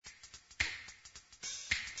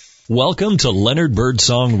Welcome to Leonard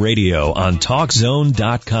Birdsong Radio on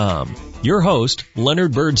TalkZone.com. Your host,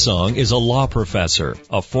 Leonard Birdsong, is a law professor,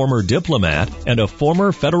 a former diplomat, and a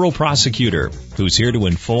former federal prosecutor who's here to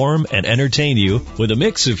inform and entertain you with a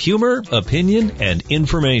mix of humor, opinion, and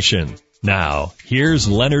information. Now, here's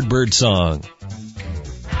Leonard Birdsong.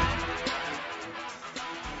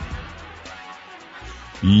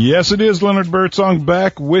 Yes, it is Leonard Birdsong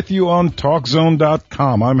back with you on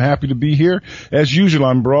TalkZone.com. I'm happy to be here. As usual,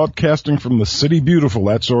 I'm broadcasting from the City Beautiful.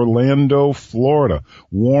 That's Orlando, Florida.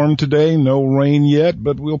 Warm today, no rain yet,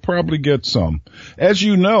 but we'll probably get some. As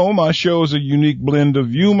you know, my show is a unique blend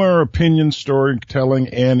of humor, opinion, storytelling,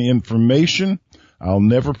 and information. I'll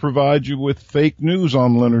never provide you with fake news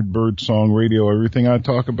on Leonard Birdsong Radio. Everything I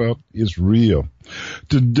talk about is real.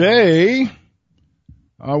 Today,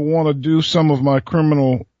 I want to do some of my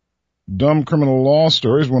dumb criminal law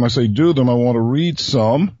stories. When I say do them, I want to read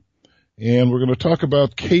some. And we're going to talk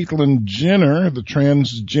about Caitlyn Jenner, the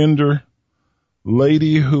transgender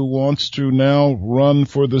lady who wants to now run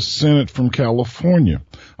for the Senate from California.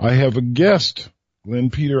 I have a guest,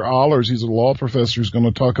 Glenn Peter Allers. He's a law professor who's going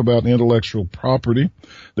to talk about intellectual property.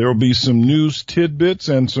 There will be some news tidbits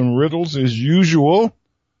and some riddles as usual.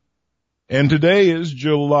 And today is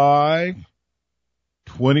July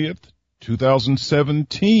 20th,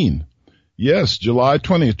 2017. Yes, July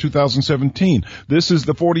 20th, 2017. This is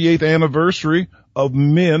the 48th anniversary of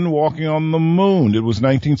men walking on the moon. It was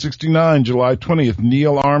 1969, July 20th.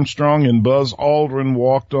 Neil Armstrong and Buzz Aldrin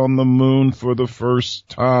walked on the moon for the first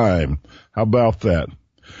time. How about that?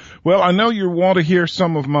 Well, I know you want to hear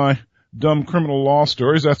some of my dumb criminal law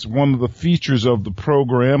stories. That's one of the features of the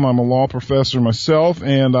program. I'm a law professor myself,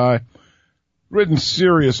 and I've written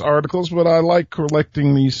serious articles, but I like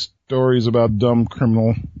collecting these stories about dumb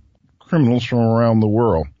criminals from around the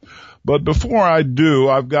world. But before I do,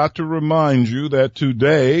 I've got to remind you that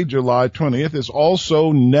today, July 20th, is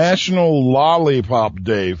also National Lollipop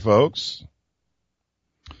Day, folks.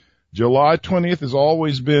 July 20th has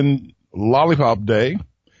always been Lollipop Day,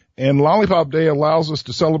 and Lollipop Day allows us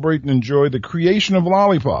to celebrate and enjoy the creation of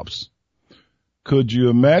lollipops. Could you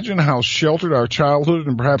imagine how sheltered our childhood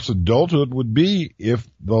and perhaps adulthood would be if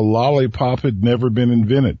the lollipop had never been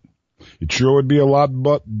invented? It sure would be a lot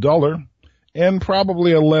duller and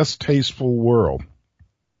probably a less tasteful world.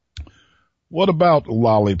 What about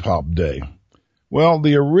Lollipop Day? Well,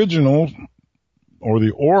 the original or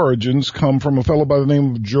the origins come from a fellow by the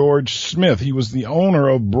name of George Smith. He was the owner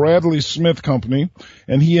of Bradley Smith Company,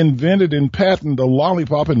 and he invented and patented the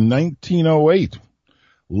lollipop in 1908.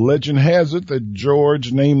 Legend has it that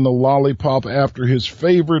George named the lollipop after his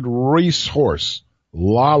favorite racehorse,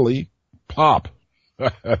 Lolly Pop.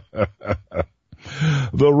 The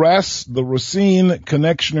Racine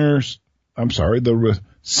Confectioners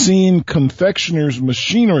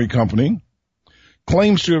Machinery Company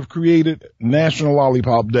claims to have created National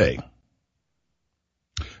Lollipop Day.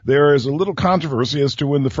 There is a little controversy as to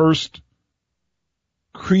when the first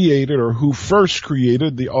created or who first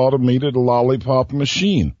created the automated lollipop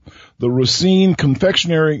machine. The Racine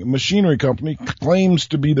Confectionery Machinery Company claims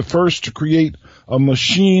to be the first to create a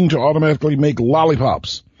machine to automatically make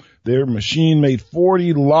lollipops. Their machine made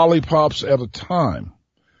 40 lollipops at a time.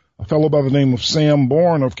 A fellow by the name of Sam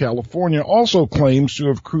Bourne of California also claims to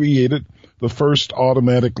have created the first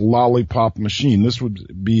automatic lollipop machine. This would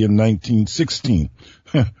be in 1916.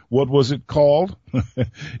 What was it called?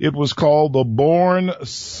 It was called the Bourne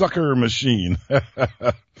Sucker Machine.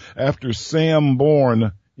 After Sam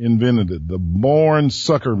Bourne invented it, the Bourne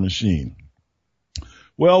Sucker Machine.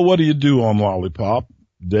 Well, what do you do on Lollipop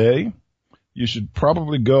Day? You should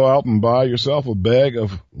probably go out and buy yourself a bag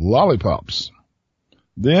of lollipops.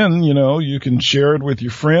 Then, you can share it with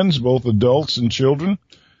your friends, both adults and children,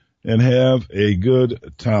 and have a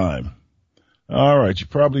good time. All right, you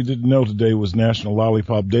probably didn't know today was National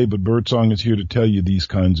Lollipop Day, but Birdsong is here to tell you these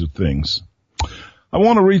kinds of things. I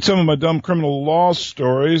want to read some of my dumb criminal law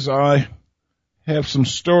stories. I have some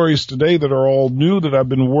stories today that are all new that I've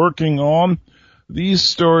been working on. These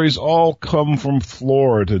stories all come from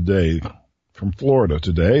Florida today.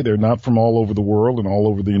 They're not from all over the world and all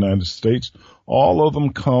over the United States. All of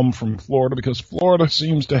them come from Florida because Florida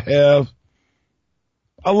seems to have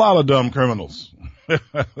a lot of dumb criminals.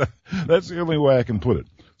 That's the only way I can put it.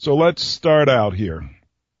 So let's start out here.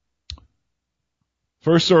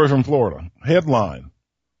 First story from Florida. Headline: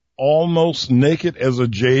 Almost naked as a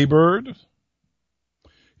jaybird.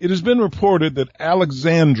 It has been reported that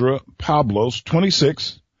Alexandra Pablos,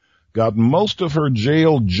 26, got most of her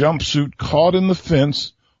jail jumpsuit caught in the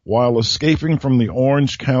fence while escaping from the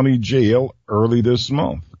Orange County Jail early this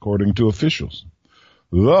month, according to officials.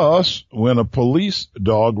 Thus, when a police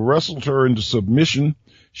dog wrestled her into submission,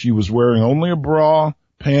 she was wearing only a bra,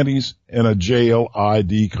 panties, and a jail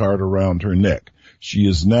ID card around her neck. She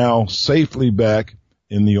is now safely back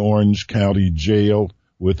in the Orange County Jail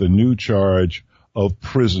with a new charge of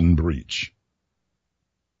prison breach.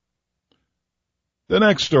 The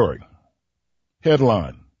next story.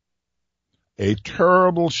 Headline. A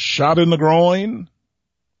terrible shot in the groin.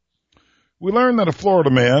 We learned that a Florida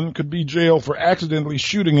man could be jailed for accidentally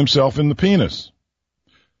shooting himself in the penis.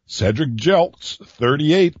 Cedric Jelks,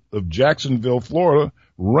 38, of Jacksonville, Florida,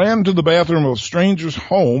 ran to the bathroom of a stranger's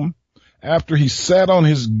home after he sat on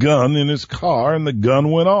his gun in his car and the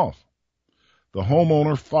gun went off. The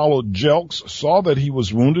homeowner followed Jelks, saw that he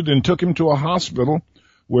was wounded, and took him to a hospital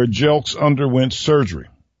where Jelks underwent surgery.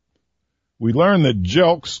 We learned that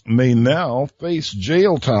Jelks may now face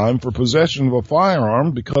jail time for possession of a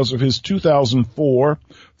firearm because of his 2004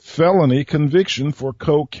 felony conviction for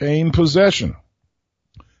cocaine possession.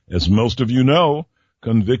 As most of you know,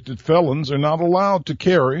 convicted felons are not allowed to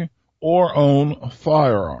carry or own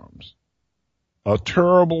firearms. A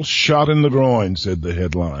terrible shot in the groin, said the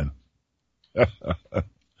headline.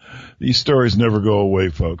 These stories never go away,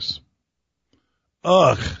 folks.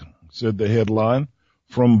 Ugh, said the headline,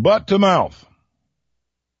 from butt to mouth.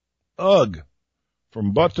 Ugh,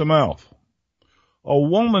 from butt to mouth. A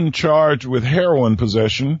woman charged with heroin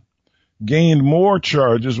possession gained more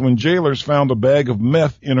charges when jailers found a bag of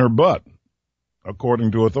meth in her butt,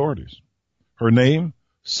 according to authorities. Her name,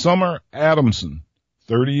 Summer Adamson,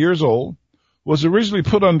 30 years old, was originally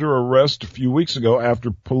put under arrest a few weeks ago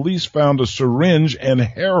after police found a syringe and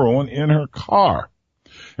heroin in her car.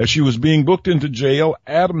 As she was being booked into jail,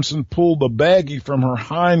 Adamson pulled the baggie from her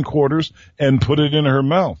hindquarters and put it in her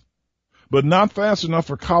mouth, but not fast enough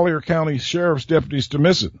for Collier County Sheriff's deputies to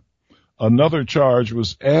miss it. Another charge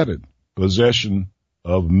was added, possession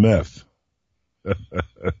of meth.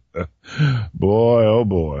 Boy, oh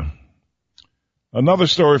boy. Another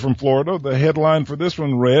story from Florida. The headline for this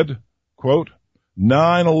one read, quote,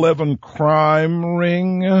 9/11 crime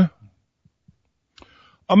ring.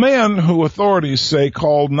 A man who authorities say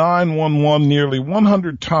called 911 nearly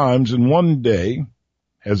 100 times in one day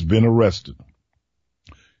has been arrested.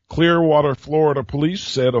 Clearwater, Florida police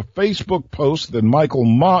said a Facebook post that Michael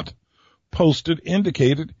Mott posted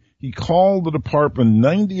indicated he called the department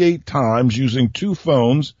 98 times using two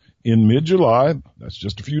phones in mid-July, that's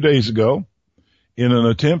just a few days ago, in an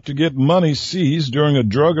attempt to get money seized during a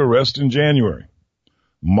drug arrest in January.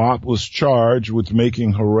 Mott was charged with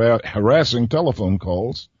making harassing telephone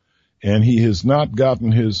calls, and he has not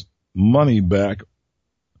gotten his money back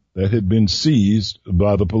that had been seized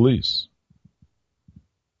by the police.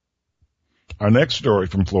 Our next story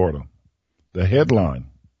from Florida. The headline,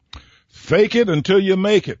 fake it until you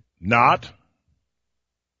make it. Not.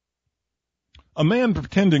 A man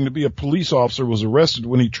pretending to be a police officer was arrested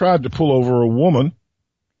when he tried to pull over a woman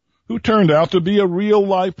who turned out to be a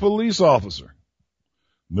real-life police officer.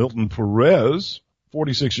 Milton Perez,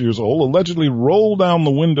 46 years old, allegedly rolled down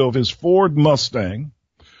the window of his Ford Mustang,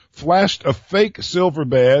 flashed a fake silver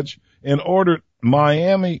badge, and ordered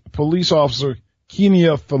Miami police officer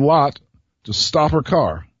Kenia Falat to stop her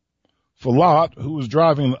car. Falat, who was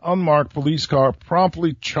driving an unmarked police car,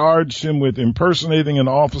 promptly charged him with impersonating an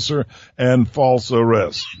officer and false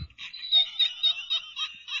arrest.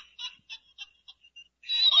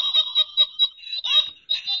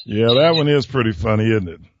 Yeah, that one is pretty funny, isn't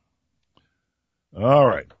it? All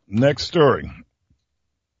right, next story.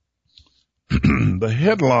 The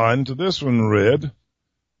headline to this one read,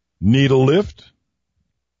 need a lift?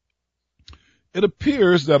 It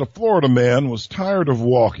appears that a Florida man was tired of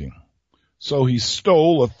walking, so he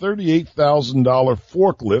stole a $38,000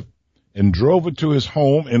 forklift and drove it to his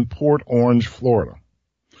home in Port Orange, Florida.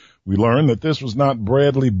 We learned that this was not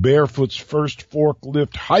Bradley Barefoot's first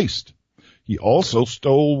forklift heist. He also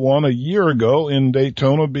stole one a year ago in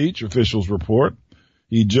Daytona Beach, officials report.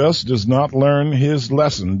 He just does not learn his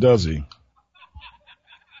lesson, does he?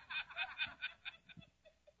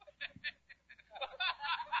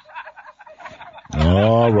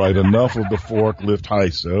 All right, enough of the forklift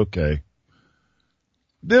heist. Okay.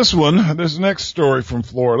 This next story from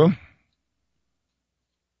Florida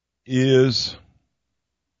has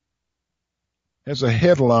a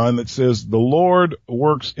headline that says, the Lord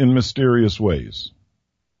works in mysterious ways.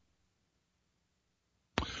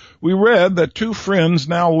 We read that two friends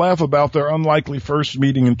now laugh about their unlikely first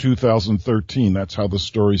meeting in 2013. That's how the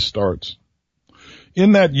story starts.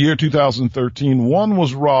 In that year, 2013, when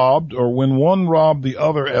one robbed the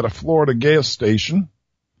other at a Florida gas station,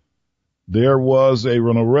 there was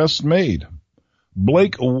an arrest made.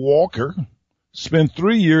 Blake Walker, spent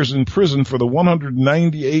 3 years in prison for the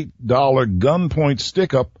 $198 gunpoint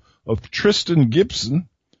stick-up of Tristan Gibson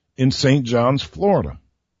in St. John's, Florida.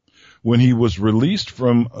 When he was released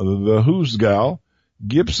from the Hoosgow,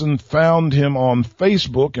 Gibson found him on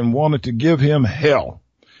Facebook and wanted to give him hell.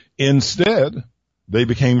 Instead, they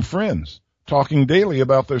became friends, talking daily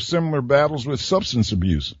about their similar battles with substance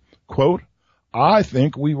abuse. Quote, "I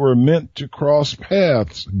think we were meant to cross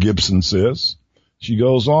paths," Gibson says. She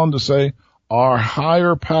goes on to say, "Our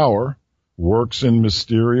higher power works in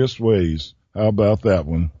mysterious ways." How about that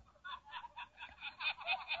one?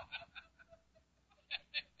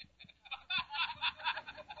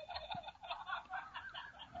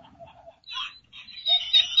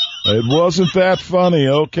 It wasn't that funny.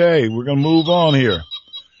 Okay, we're going to move on here.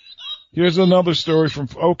 Here's another story from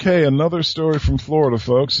Florida,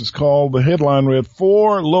 folks. It's called, the headline read,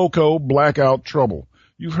 4 Loco Blackout Trouble.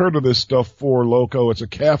 You've heard of this stuff, 4 Loco. It's a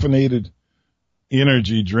caffeinated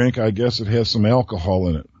energy drink. I guess it has some alcohol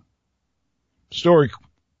in it. Story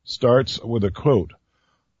starts with a quote.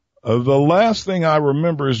 "The last thing I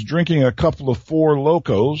remember is drinking a couple of 4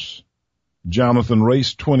 Locos," Jonathan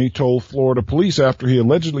Race, 20, told Florida police after he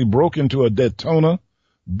allegedly broke into a Daytona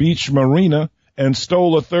Beach marina and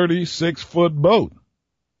stole a 36-foot boat.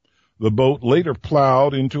 The boat later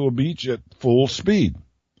plowed into a beach at full speed.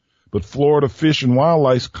 But Florida Fish and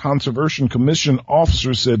Wildlife Conservation Commission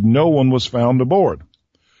officers said no one was found aboard.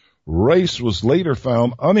 Race was later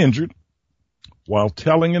found uninjured while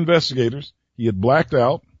telling investigators he had blacked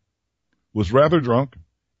out, was rather drunk,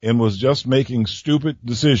 and was just making stupid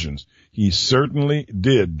decisions. He certainly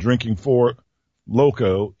did. Drinking 4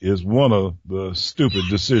 Loco is one of the stupid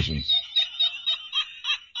decisions.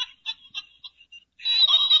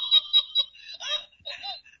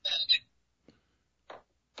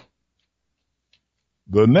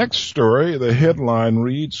 The next story, the headline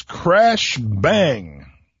reads, "Crash Bang."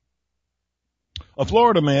 A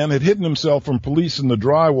Florida man had hidden himself from police in the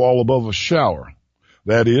drywall above a shower.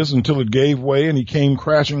 That is, until it gave way and he came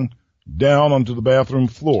crashing down onto the bathroom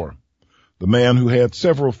floor. The man, who had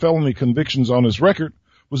several felony convictions on his record,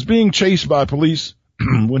 was being chased by police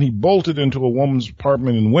when he bolted into a woman's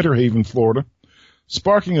apartment in Winter Haven, Florida,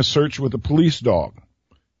 sparking a search with a police dog.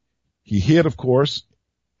 He hid, of course,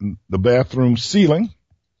 the bathroom ceiling.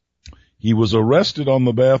 He was arrested on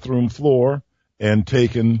the bathroom floor and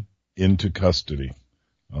taken into custody.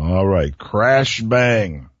 All right, crash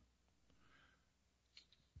bang.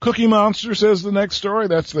 Cookie Monster, says the next story.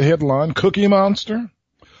 That's the headline. Cookie Monster.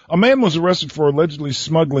 A man was arrested for allegedly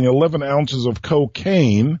smuggling 11 ounces of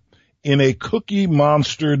cocaine in a Cookie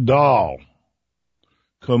Monster doll.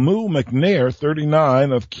 Camus McNair,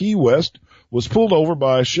 39, of Key West, was pulled over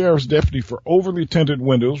by a sheriff's deputy for overly tinted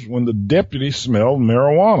windows when the deputy smelled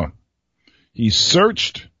marijuana. He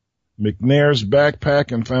searched McNair's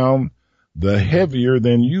backpack and found the heavier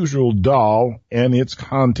than usual doll and its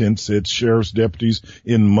contents, said sheriff's deputies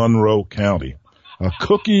in Monroe County. A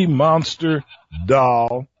Cookie Monster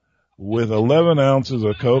doll with 11 ounces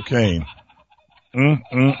of cocaine.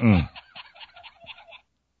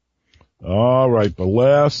 All right, the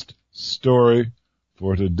last story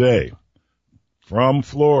for today from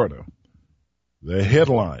Florida. The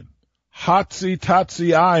headline, Hotsy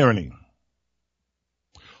Totsy Irony.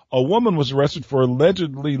 A woman was arrested for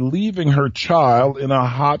allegedly leaving her child in a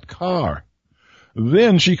hot car.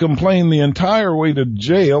 Then she complained the entire way to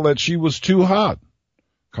jail that she was too hot.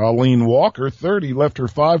 Colleen Walker, 30, left her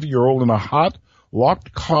 5-year-old in a hot,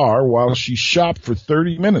 locked car while she shopped for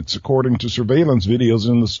 30 minutes, according to surveillance videos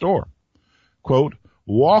in the store. Quote,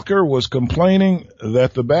 Walker was complaining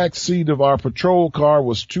that the back seat of our patrol car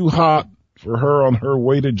was too hot for her on her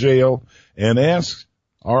way to jail and asked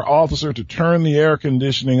our officer to turn the air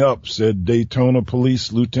conditioning up, said Daytona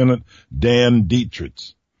Police Lieutenant Dan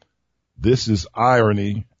Dietrich. This is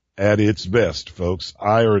irony at its best, folks.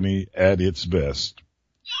 Irony at its best.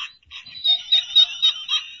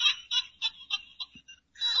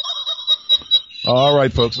 All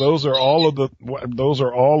right, folks. Those are all of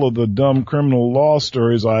the dumb criminal law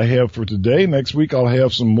stories I have for today. Next week I'll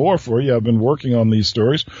have some more for you. I've been working on these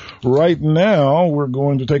stories. Right now we're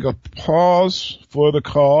going to take a pause for the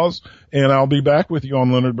cause, and I'll be back with you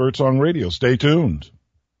on Leonard Birdsong Radio. Stay tuned.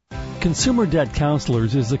 Consumer Debt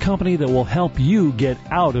Counselors is the company that will help you get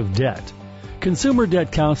out of debt. Consumer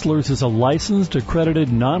Debt Counselors is a licensed, accredited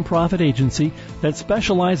nonprofit agency that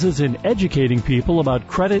specializes in educating people about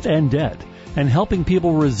credit and debt, and helping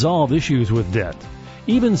people resolve issues with debt,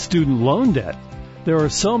 even student loan debt. There are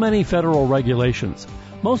so many federal regulations,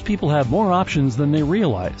 Most people have more options than they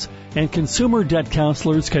realize, and consumer debt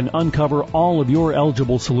counselors can uncover all of your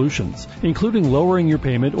eligible solutions, including lowering your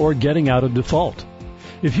payment or getting out of default.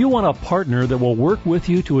 If you want a partner that will work with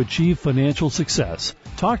you to achieve financial success,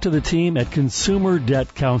 talk to the team at Consumer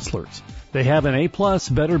Debt Counselors. They have an A+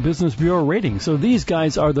 Better Business Bureau rating, so these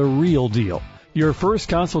guys are the real deal. Your first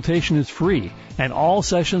consultation is free, and all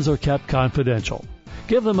sessions are kept confidential.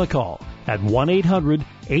 Give them a call at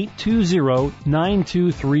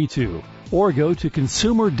 1-800-820-9232 or go to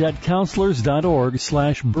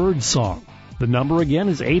consumerdebtcounselors.org/birdsong. The number again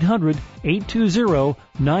is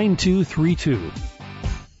 800-820-9232.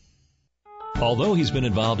 Although he's been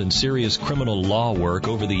involved in serious criminal law work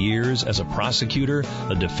over the years as a prosecutor,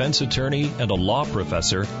 a defense attorney, and a law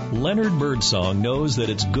professor, Leonard Birdsong knows that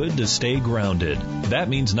it's good to stay grounded. That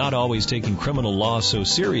means not always taking criminal law so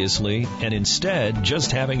seriously, and instead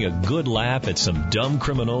just having a good laugh at some dumb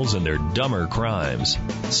criminals and their dumber crimes.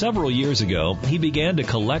 Several years ago, he began to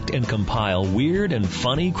collect and compile weird and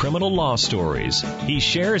funny criminal law stories. He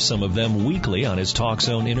shares some of them weekly on his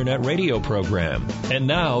TalkZone internet radio program. And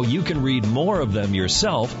now you can read more of them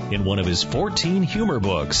yourself in one of his 14 humor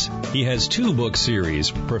books. He has 2 book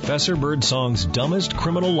series, Professor Birdsong's Dumbest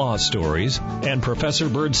Criminal Law Stories and Professor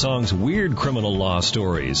Birdsong's Weird Criminal Law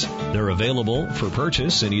Stories. They're available for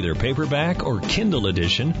purchase in either paperback or Kindle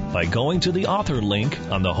edition by going to the author link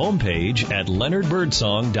on the homepage at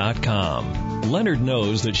leonardbirdsong.com. Leonard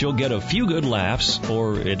knows that you'll get a few good laughs,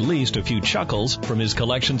 or at least a few chuckles, from his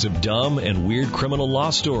collections of dumb and weird criminal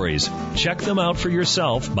law stories. Check them out for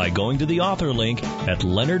yourself by going to the author link at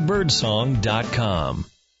leonardbirdsong.com.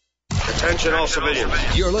 Attention all civilians.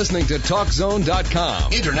 You're listening to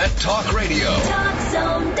TalkZone.com. Internet Talk Radio.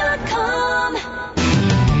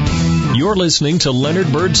 TalkZone.com. You're listening to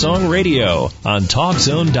Leonard Birdsong Radio on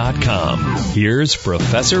TalkZone.com. Here's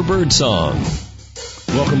Professor Birdsong.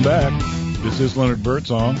 Welcome back. This is Leonard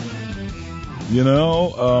Birdsong. You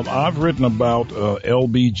know, I've written about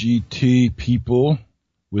LBGT people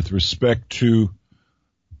with respect to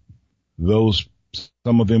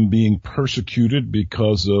some of them being persecuted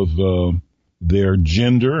because of their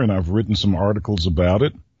gender, and I've written some articles about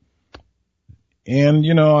it. And,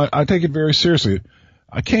 you know, I take it very seriously.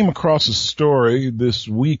 I came across a story this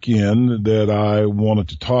weekend that I wanted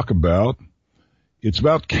to talk about. It's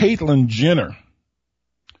about Caitlyn Jenner.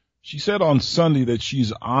 She said on Sunday that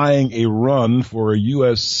she's eyeing a run for a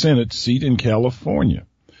U.S. Senate seat in California.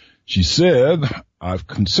 She said, "I've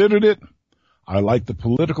considered it. I like the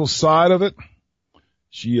political side of it."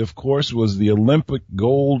 She, of course, was the Olympic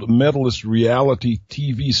gold medalist reality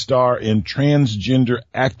TV star and transgender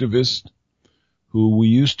activist who we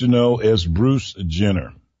used to know as Bruce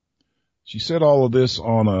Jenner. She said all of this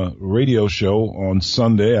on a radio show on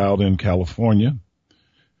Sunday out in California.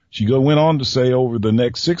 She went on to say, over the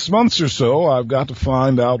next 6 months or so, I've got to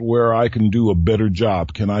find out where I can do a better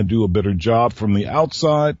job. Can I do a better job from the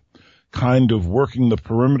outside, kind of working the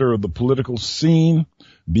perimeter of the political scene,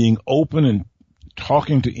 being open and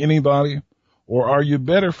talking to anybody, or are you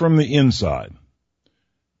better from the inside?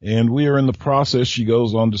 And we are in the process, she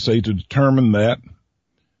goes on to say, to determine that.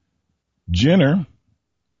 Jenner,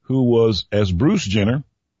 who was, as Bruce Jenner,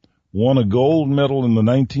 won a gold medal in the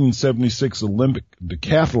 1976 Olympic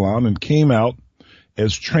decathlon and came out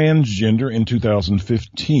as transgender in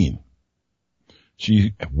 2015.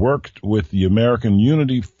 She worked with the American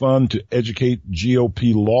Unity Fund to educate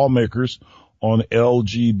GOP lawmakers on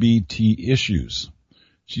LGBT issues.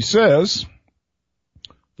 She says,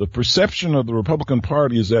 the perception of the Republican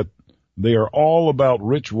Party is that they are all about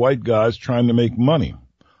rich white guys trying to make money.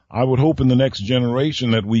 I would hope in the next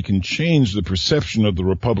generation that we can change the perception of the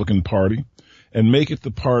Republican Party and make it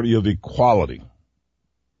the party of equality.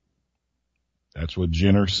 That's what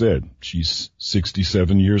Jenner said. She's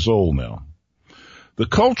 67 years old now. The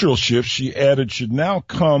cultural shift, she added, should not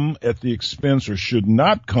come at the expense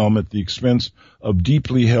of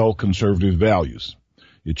deeply held conservative values.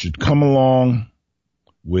 It should come along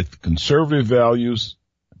with conservative values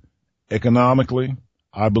economically.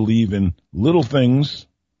 I believe in little things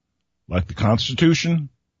like the Constitution.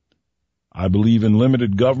 I believe in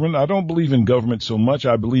limited government. I don't believe in government so much.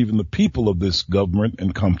 I believe in the people of this government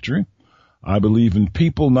and country. I believe in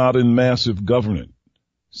people, not in massive government,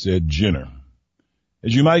 said Jenner.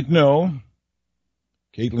 As you might know,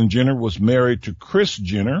 Caitlyn Jenner was married to Kris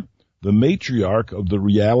Jenner, the matriarch of the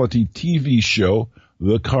reality TV show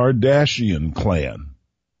The Kardashian Clan.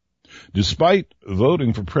 Despite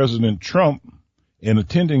voting for President Trump and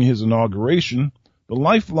attending his inauguration, the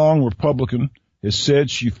lifelong Republican has said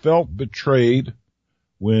she felt betrayed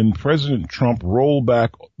when President Trump rolled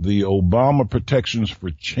back the Obama protections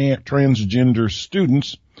for transgender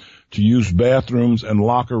students to use bathrooms and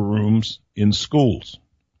locker rooms in schools.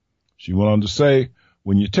 She went on to say,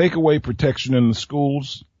 when you take away protection in the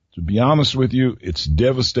schools, to be honest with you, it's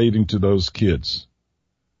devastating to those kids.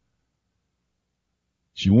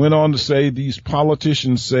 She went on to say these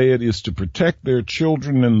politicians say it is to protect their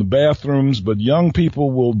children in the bathrooms, but young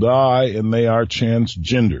people will die and they are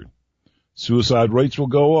transgendered. Suicide rates will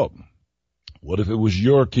go up. What if it was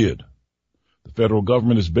your kid? The federal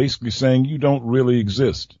government is basically saying you don't really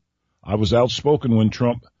exist. I was outspoken when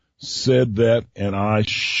Trump said that, and I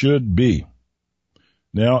should be.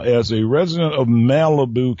 Now, as a resident of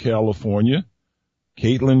Malibu, California,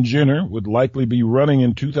 Caitlyn Jenner would likely be running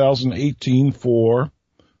in 2018 for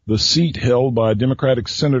the seat held by Democratic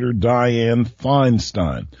Senator Dianne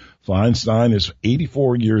Feinstein. Feinstein is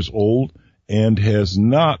 84 years old and has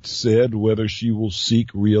not said whether she will seek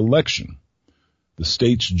re-election. The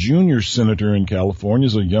state's junior senator in California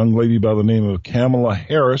is a young lady by the name of Kamala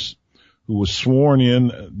Harris, who was sworn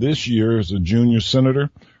in this year as a junior senator.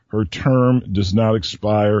 Her term does not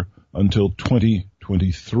expire until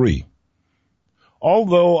 2023.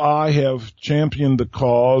 Although I have championed the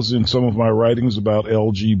cause in some of my writings about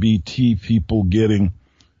LGBT people getting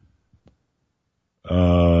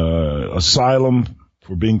asylum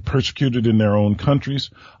for being persecuted in their own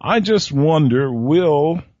countries, I just wonder,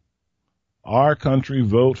 will our country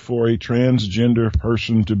vote for a transgender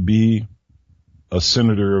person to be a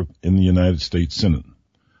senator in the United States Senate?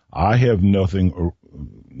 I have nothing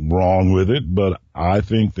wrong with it, but I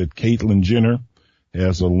think that Caitlyn Jenner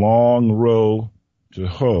has a long row to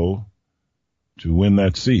hoe to win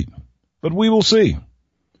that seat. But we will see.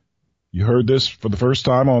 You heard this for the first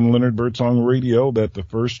time on Leonard Birdsong Radio, that the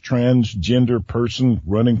first transgender person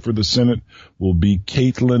running for the Senate will be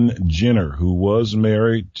Caitlyn Jenner, who was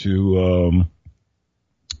married to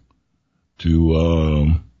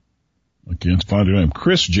I can't find her name,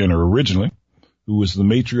 Kris Jenner originally, who was the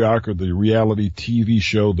matriarch of the reality TV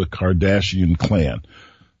show The Kardashian Clan.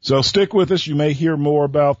 So stick with us. You may hear more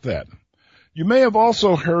about that. You may have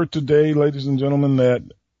also heard today, ladies and gentlemen, that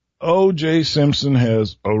O.J. Simpson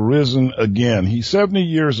has arisen again. He's 70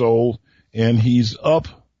 years old, and he's up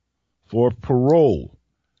for parole.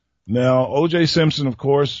 Now, O.J. Simpson, of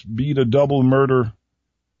course, beat a double murder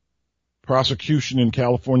prosecution in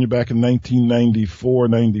California back in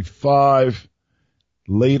 1994-95.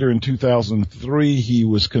 Later in 2003, he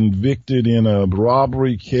was convicted in a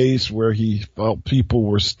robbery case where he felt people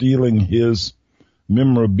were stealing his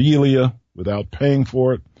memorabilia without paying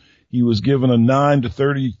for it. He was given a 9 to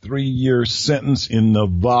 33-year sentence in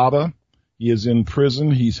Nevada. He is in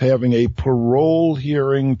prison. He's having a parole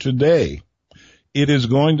hearing today. It is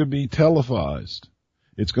going to be televised.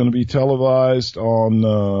 It's going to be televised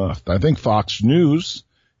on, I think, Fox News.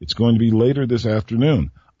 It's going to be later this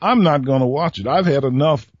afternoon. I'm not going to watch it. I've had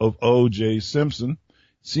enough of O.J. Simpson.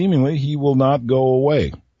 Seemingly, he will not go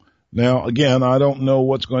away. Now, again, I don't know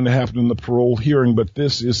what's going to happen in the parole hearing, but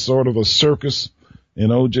this is sort of a circus,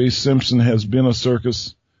 and O.J. Simpson has been a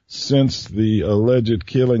circus since the alleged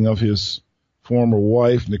killing of his former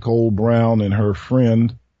wife, Nicole Brown, and her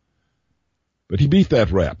friend. But he beat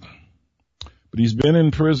that rap. But he's been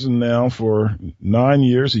in prison now for 9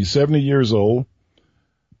 years. He's 70 years old.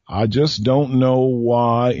 I just don't know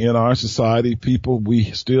why in our society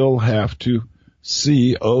we still have to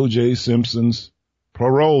see O.J. Simpson's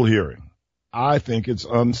parole hearing. I think it's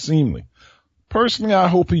unseemly. Personally, I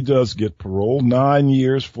hope he does get parole. 9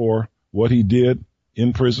 years for what he did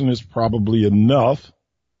in prison is probably enough.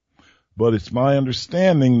 But it's my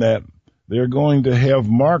understanding that they're going to have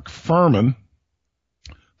Mark Furman,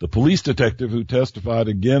 the police detective who testified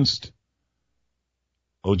against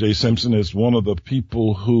O.J. Simpson, as one of the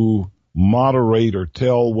people who moderate or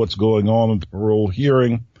tell what's going on in the parole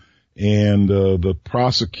hearing, and the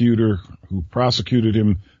prosecutor who prosecuted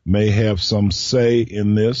him may have some say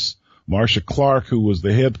in this. Marcia Clark, who was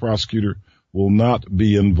the head prosecutor, will not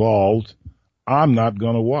be involved. I'm not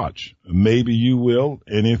going to watch. Maybe you will,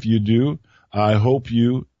 and if you do, I hope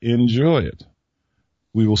you enjoy it.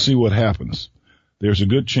 We will see what happens. There's a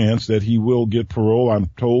good chance that he will get parole. I'm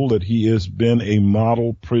told that he has been a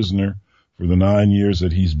model prisoner for the 9 years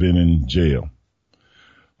that he's been in jail.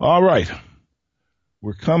 All right.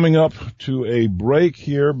 We're coming up to a break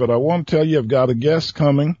here, but I want to tell you I've got a guest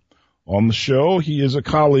coming on the show. He is a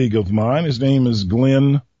colleague of mine. His name is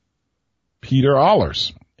Glenn Peter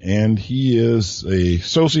Allers, and he is a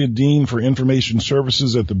Associate Dean for Information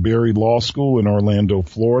Services at the Berry Law School in Orlando,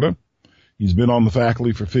 Florida. He's been on the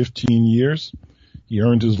faculty for 15 years. He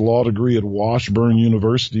earned his law degree at Washburn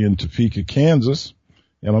University in Topeka, Kansas,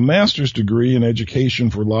 and a master's degree in education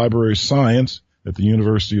for library science at the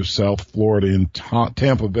University of South Florida in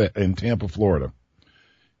Tampa, Florida.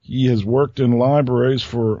 He has worked in libraries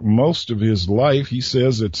for most of his life. He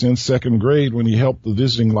says that since second grade, when he helped the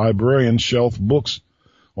visiting librarian shelf books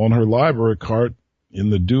on her library cart in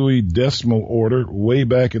the Dewey Decimal Order way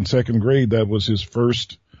back in second grade, that was his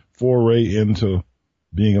first foray into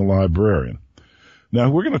being a librarian. Now,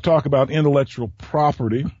 we're going to talk about intellectual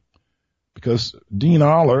property because Dean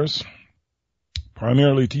Allers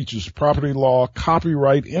primarily teaches property law,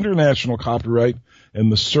 copyright, international copyright, and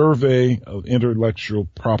the survey of intellectual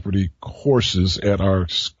property courses at our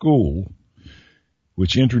school,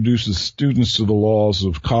 which introduces students to the laws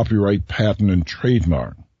of copyright, patent, and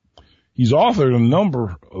trademark. He's authored a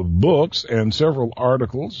number of books and several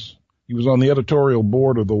articles. He was on the editorial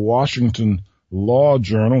board of the Washington Law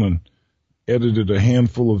Journal and edited a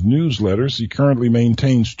handful of newsletters. He currently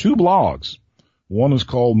maintains 2 blogs. One is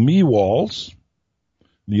called Me Walls,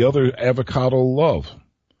 the other Avocado Love.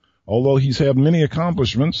 Although he's had many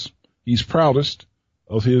accomplishments, he's proudest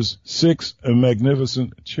of his 6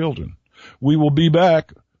 magnificent children. We will be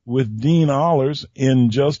back with Dean Allers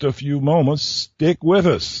in just a few moments. Stick with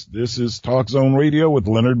us. This is Talk Zone Radio with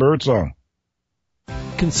Leonard Birdsong.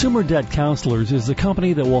 Consumer Debt Counselors is the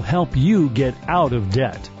company that will help you get out of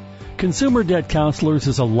debt. Consumer Debt Counselors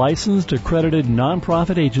is a licensed, accredited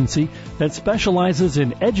nonprofit agency that specializes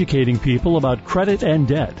in educating people about credit and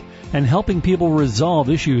debt and helping people resolve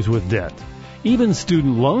issues with debt, even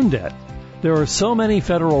student loan debt. There are so many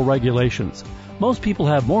federal regulations. Most people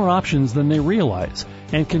have more options than they realize,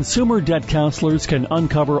 and Consumer Debt Counselors can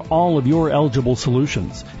uncover all of your eligible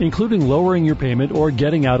solutions, including lowering your payment or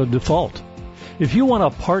getting out of default. If you want a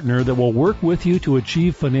partner that will work with you to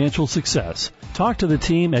achieve financial success, talk to the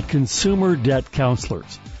team at Consumer Debt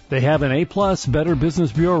Counselors. They have an A+ Better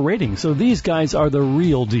Business Bureau rating, so these guys are the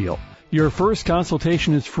real deal. Your first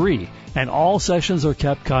consultation is free, and all sessions are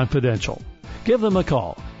kept confidential. Give them a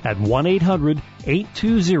call at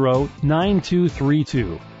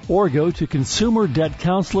 1-800-820-9232 or go to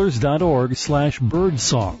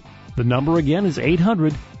consumerdebtcounselors.org/birdsong. The number again is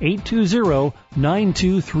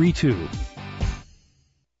 800-820-9232.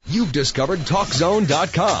 You've discovered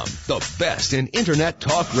TalkZone.com, the best in Internet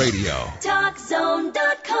talk radio.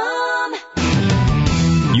 TalkZone.com.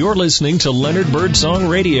 You're listening to Leonard Birdsong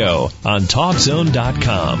Radio on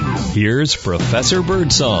TalkZone.com. Here's Professor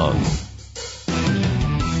Birdsong.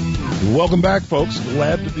 Welcome back, folks.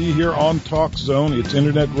 Glad to be here on Talk Zone. It's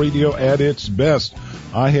Internet radio at its best.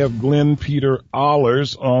 I have Glenn Peter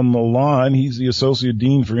Allers on the line. He's the Associate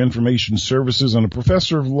Dean for Information Services and a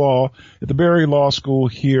Professor of Law at the Berry Law School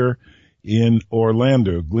here in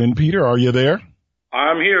Orlando. Glenn Peter, are you there?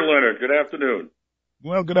 I'm here, Leonard. Good afternoon.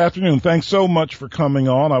 Well, good afternoon. Thanks so much for coming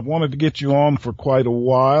on. I've wanted to get you on for quite a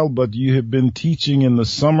while, but you have been teaching in the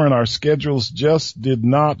summer and our schedules just did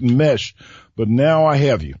not mesh. But now I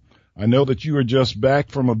have you. I know that you are just back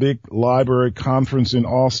from a big library conference in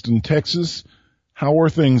Austin, Texas. How are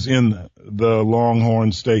things in the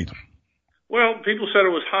Longhorn State? Well, people said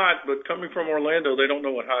it was hot, but coming from Orlando, they don't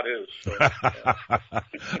know what hot is. So,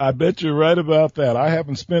 I bet you're right about that. I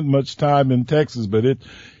haven't spent much time in Texas, but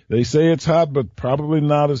they say it's hot, but probably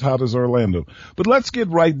not as hot as Orlando. But let's get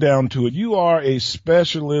right down to it. You are a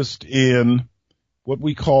specialist in what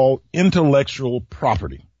we call intellectual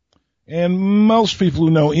property. And most people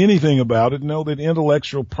who know anything about it know that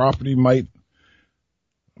intellectual property might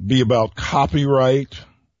be about copyright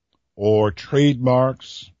or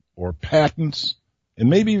trademarks or patents and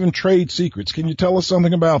maybe even trade secrets. Can you tell us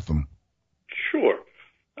something about them? Sure.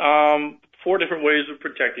 4 different ways of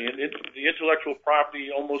protecting it. The intellectual property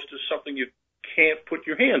almost is something you can't put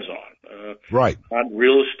your hands on. Right. Not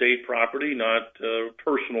real estate property, not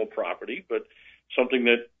personal property, but something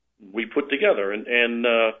that we put together. And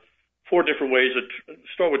 4 different ways.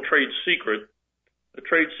 Start with trade secret. A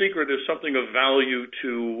trade secret is something of value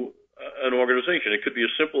to an organization. It could be as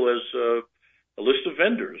simple as a list of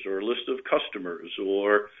vendors or a list of customers,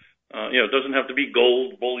 or it doesn't have to be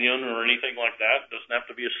gold, bullion, or anything like that. It doesn't have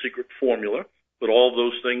to be a secret formula, but all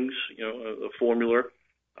those things, a formula,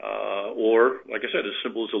 or like I said, as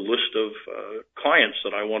simple as a list of clients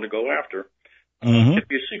that I want to go after. It can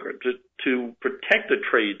be a secret. To protect a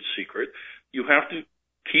trade secret, you have to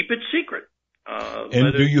keep it secret.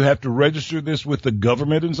 And do you have to register this with the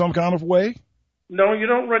government in some kind of way? No, you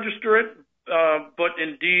don't register it, but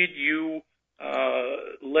indeed you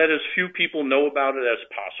let as few people know about it as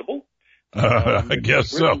possible. I guess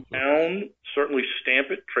so. Down, certainly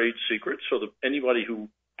stamp it trade secret so that anybody who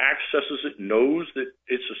accesses it knows that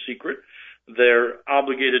it's a secret. They're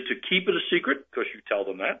obligated to keep it a secret because you tell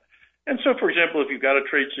them that. And so, for example, if you've got a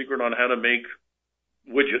trade secret on how to make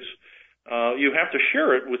widgets, you have to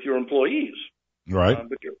share it with your employees. Right.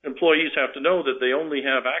 But your employees have to know that they only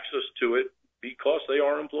have access to it because they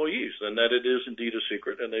are employees, and that it is indeed a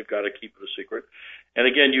secret, and they've got to keep it a secret. And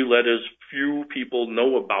again, you let as few people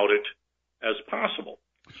know about it as possible.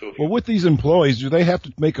 So well, with these employees, do they have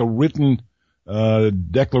to make a written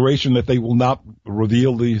declaration that they will not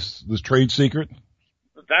reveal this trade secret?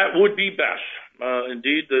 That would be best.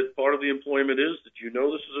 Indeed, that part of the employment is that you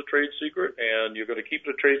know this is a trade secret, and you're going to keep it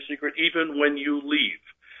a trade secret even when you leave.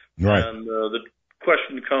 Right. And the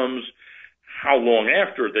question comes, how long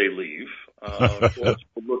after they leave? Let's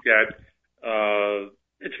look at.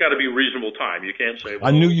 It's got to be reasonable time. You can't say. Well,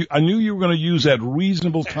 I knew you were going to use that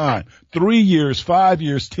reasonable time. 3 years, 5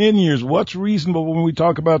 years, 10 years. What's reasonable when we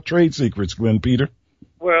talk about trade secrets, Glenn Peter?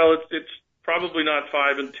 Well, it's probably not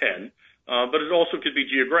 5 and 10. But it also could be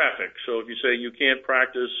geographic. So if you say you can't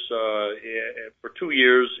practice for 2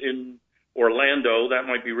 years in Orlando, that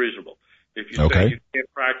might be reasonable. If you say you can't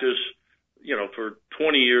practice, for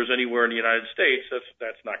 20 years anywhere in the United States,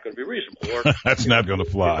 that's not going to be reasonable. Or that's not going to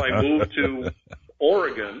fly. If I move to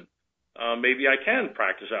Oregon, maybe I can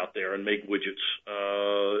practice out there and make widgets.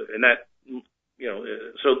 And that,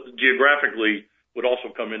 so geographically would also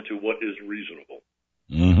come into what is reasonable.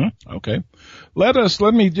 Mm-hmm. Okay. Let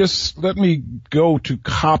me go to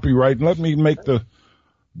copyright and let me make the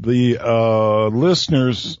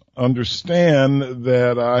listeners understand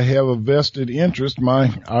that I have a vested interest.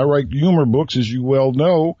 I write humor books, as you well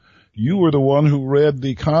know. You were the one who read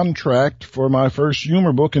the contract for my first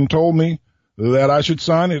humor book and told me that I should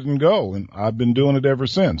sign it and go, and I've been doing it ever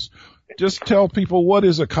since. Just tell people, what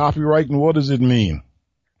is a copyright and what does it mean?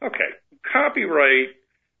 Okay. Copyright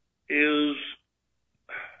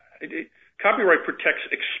protects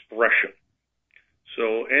expression.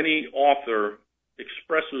 So any author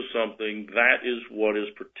expresses something, that is what is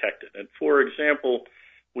protected. And for example,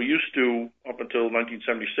 we used to, up until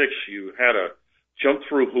 1976, you had to jump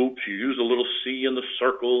through hoops, you use a little C in the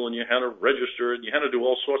circle, and you had to register, and you had to do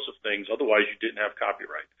all sorts of things. Otherwise, you didn't have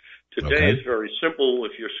copyright. Today, It's very simple.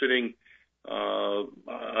 If you're sitting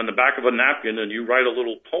on the back of a napkin and you write a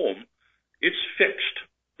little poem, it's fixed.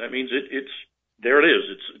 That means it's there it is.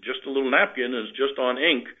 It's just a little napkin. It's just on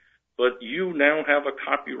ink, but you now have a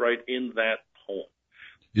copyright in that poem.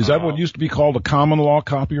 Is that what used to be called a common law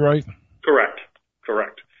copyright? Correct.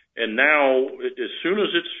 And now, as soon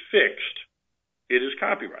as it's fixed, it is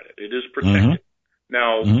copyrighted. It is protected. Mm-hmm.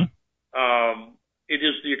 Now, it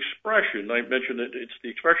is the expression. I mentioned it. It's the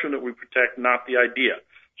expression that we protect, not the idea.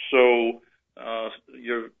 So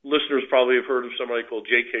your listeners probably have heard of somebody called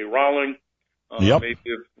J.K. Rowling. Maybe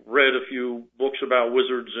have read a few books about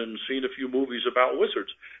wizards and seen a few movies about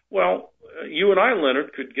wizards. Well, you and I,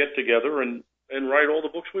 Leonard, could get together and write all the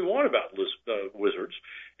books we want about wizards.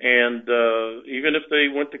 And even if they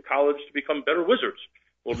went to college to become better wizards,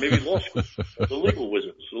 or maybe law school, the legal whiz.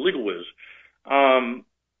 And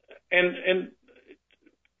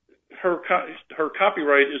her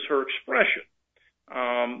copyright is her expression,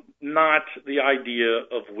 not the idea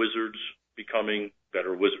of wizards becoming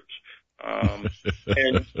better wizards. And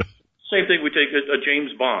same thing, we take a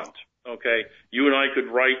James Bond, okay? You and I could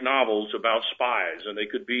write novels about spies, and they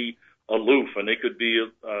could be aloof, and they could be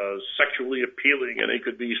sexually appealing, and they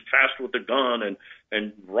could be fast with the gun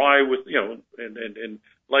and wry with, and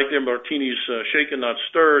like their martinis shaken, not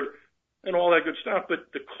stirred, and all that good stuff.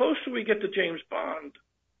 But the closer we get to James Bond,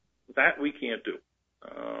 that we can't do.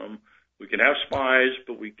 We can have spies,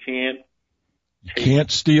 but we can't. You can't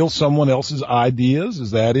steal someone else's ideas?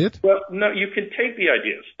 Is that it? Well, no, you can take the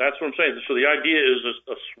ideas. That's what I'm saying. So the idea is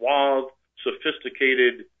a suave,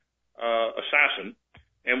 sophisticated assassin,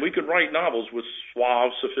 and we could write novels with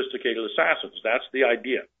suave, sophisticated assassins. That's the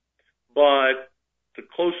idea. But the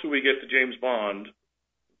closer we get to James Bond,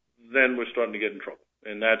 then we're starting to get in trouble.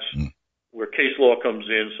 And that's where case law comes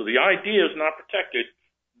in. So the idea is not protected,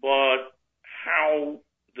 but how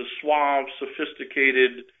the suave,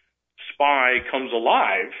 sophisticated spy comes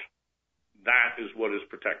alive, that is what is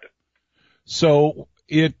protected. So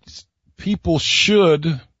people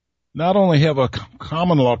should not only have a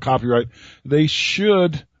common law copyright, they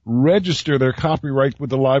should register their copyright with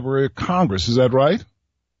the Library of Congress. Is that right?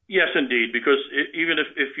 Yes, indeed, because even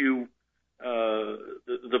if you,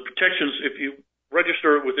 the protections, if you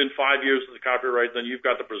register it within 5 years of the copyright, then you've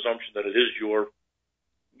got the presumption that it is your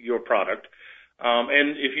product.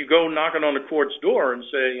 And if you go knocking on the court's door and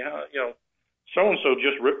say, so-and-so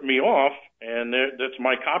just ripped me off, and that's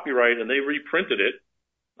my copyright, and they reprinted it,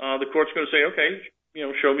 the court's going to say, okay,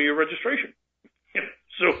 show me your registration.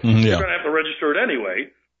 So you're going to have to register it anyway,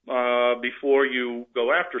 before you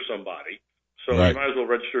go after somebody. So Right. you might as well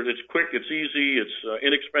register it. It's quick, it's easy, it's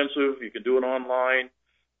inexpensive. You can do it online,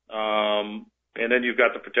 and then you've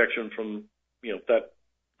got the protection from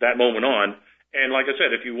that moment on. And like I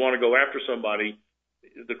said, if you want to go after somebody,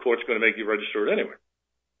 the court's going to make you register it anyway.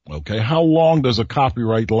 Okay. How long does a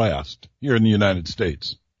copyright last here in the United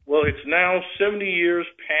States? Well, it's now 70 years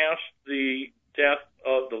past the death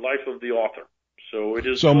of the life of the author. So it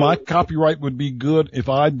is. So my copyright would be good if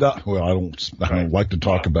I die. Well, I don't like to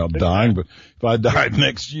talk about dying, but if I died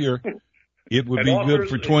next year, it would be good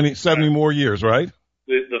for 70 more years, right?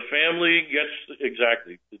 The family gets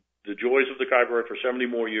exactly the joys of the copyright for 70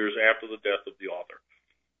 more years after the death of the author.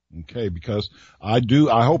 Okay, because I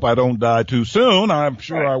hope I don't die too soon. I'm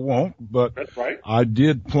sure I won't, but that's right. I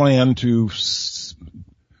did plan to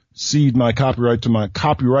cede my copyrights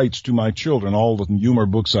to my children. All the humor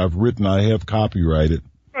books I've written, I have copyrighted.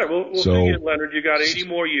 All right. Well, so, take it, Leonard. You got 80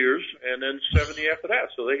 more years, and then 70 after that.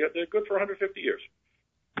 So they're good for 150 years.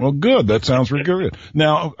 Well, good. That sounds really good.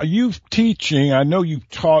 Now, are you teaching? I know you've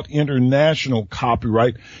taught international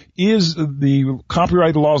copyright. Is the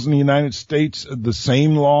copyright laws in the United States the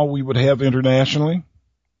same law we would have internationally?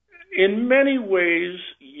 In many ways,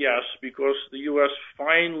 yes, because the U.S.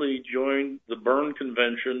 finally joined the Berne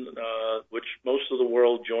Convention, which most of the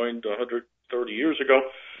world joined 130 years ago.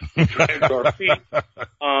 Dragged our feet.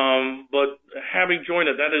 But having joined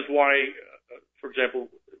it, that is why, for example,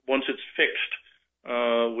 once it's fixed,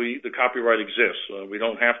 the copyright exists. We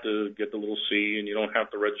don't have to get the little C, and you don't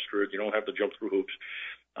have to register it. You don't have to jump through hoops.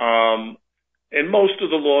 And most of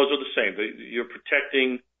the laws are the same. You're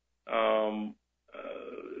protecting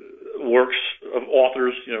works of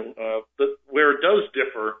authors. Where it does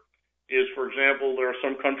differ is, for example, there are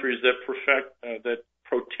some countries that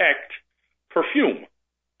protect perfume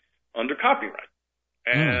under copyright,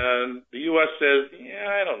 and the U.S. says,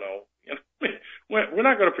 I don't know. We're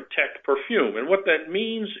not going to protect perfume. And what that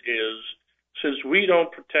means is, since we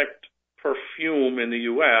don't protect perfume in the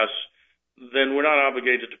U.S., then we're not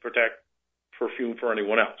obligated to protect perfume for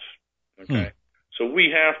anyone else. Okay? So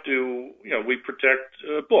we have to, we protect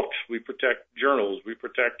books, we protect journals, we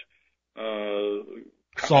protect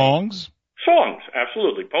songs,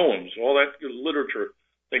 absolutely, poems, all that literature.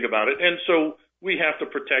 Think about it. And so we have to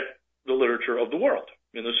protect the literature of the world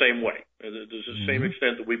in the same way. There's the same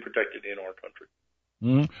extent that we protect it in our country.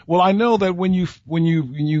 Well, I know that when you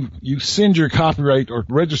send your copyright or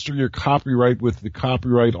register your copyright with the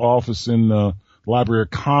Copyright Office in the Library of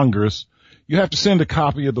Congress, you have to send a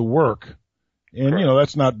copy of the work. And,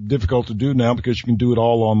 that's not difficult to do now because you can do it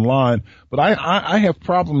all online. But I have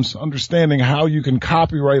problems understanding how you can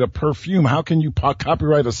copyright a perfume. How can you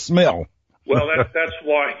copyright a smell? Well, that's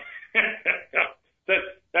why,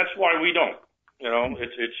 that's why we don't.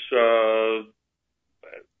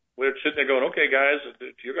 We're sitting there going, okay, guys,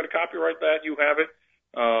 if you're going to copyright that, you have it.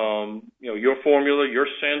 Your formula, your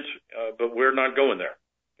scent, but we're not going there.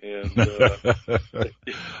 And,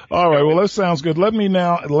 all right. Well, that sounds good. Let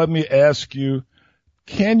me ask you,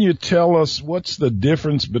 can you tell us what's the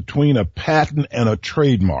difference between a patent and a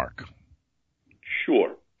trademark?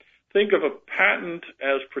 Sure. Think of a patent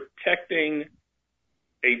as protecting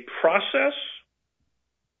a process,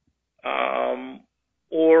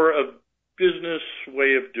 or a business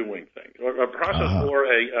way of doing things, or a process or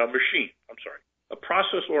a machine. I'm sorry, a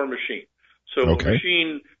process or a machine. So a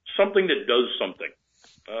machine, something that does something.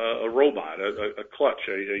 A robot, a clutch,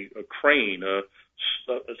 a crane,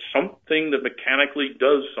 something that mechanically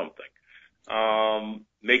does something,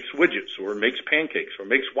 makes widgets or makes pancakes or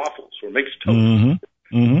makes waffles or makes toast,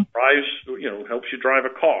 drives, helps you drive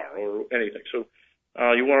a car or anything. So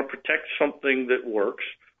you want to protect something that works,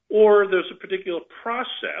 or there's a particular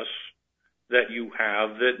process that you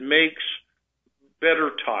have that makes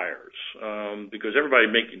better tires, because everybody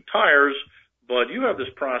making tires, but you have this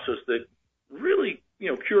process that really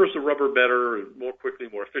cures the rubber better, more quickly,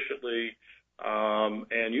 more efficiently,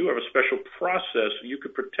 and you have a special process, you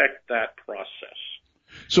could protect that process.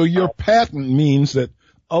 So your patent means that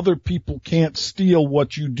other people can't steal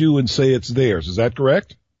what you do and say it's theirs. Is that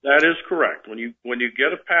correct? That is correct. When you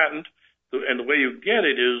get a patent, and the way you get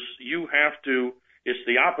it is it's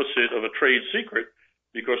the opposite of a trade secret,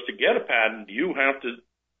 because to get a patent, you have to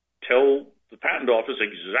tell the patent office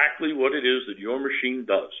exactly what it is that your machine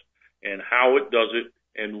does, and how it does it,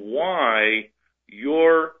 and why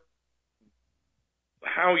your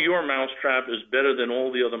mousetrap is better than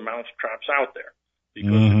all the other mousetraps out there.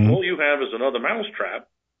 Because if all you have is another mousetrap,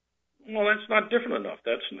 well, that's not different enough.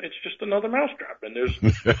 It's just another mousetrap, and there's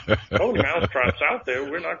no mousetraps out there.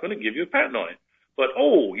 We're not going to give you a patent on it. But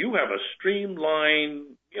you have a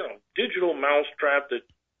streamlined, digital mousetrap that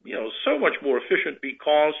so much more efficient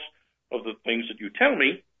because of the things that you tell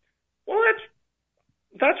me, well,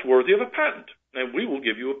 that's worthy of a patent, and we will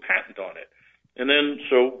give you a patent on it. And then,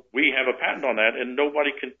 so we have a patent on that, and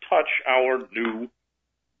nobody can touch our new,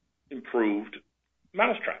 improved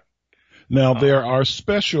mousetrap. Now, there are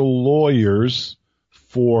special lawyers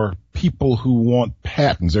for people who want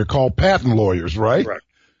patents. They're called patent lawyers, right? Correct.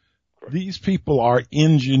 These people are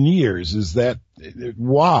engineers. Is that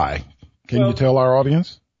why? Can you tell our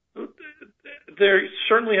audience? They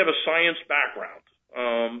certainly have a science background,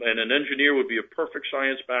 and an engineer would be a perfect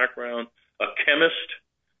science background. A chemist,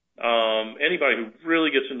 anybody who really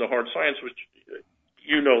gets into hard science, which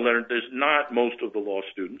Leonard, there's not most of the law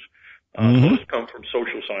students. Most come from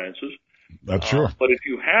social sciences. That's sure. But if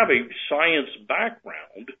you have a science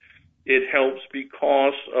background, it helps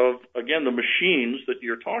because of, again, the machines that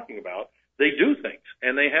you're talking about. They do things,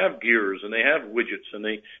 and they have gears, and they have widgets, and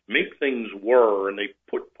they make things whir, and they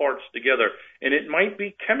put parts together. And it might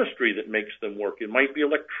be chemistry that makes them work. It might be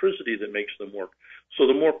electricity that makes them work. So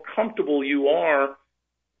the more comfortable you are,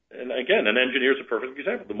 and again, an engineer is a perfect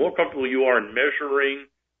example, the more comfortable you are in measuring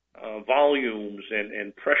volumes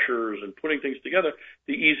and pressures and putting things together,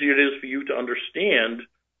 the easier it is for you to understand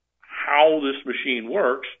how this machine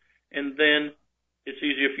works, and then it's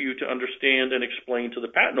easier for you to understand and explain to the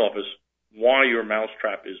patent office why your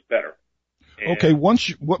mousetrap is better. And okay, once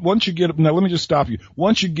you get now, let me just stop you.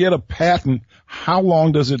 Once you get a patent, how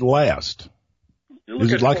long does it last?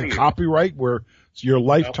 Is it like a copyright where it's your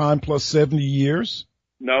lifetime plus 70 years?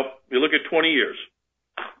 No, you look at 20 years.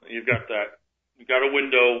 You've got that. You've got a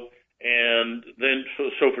window, and then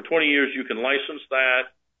so for 20 years you can license that.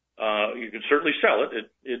 You can certainly sell it.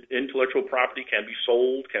 Intellectual property can be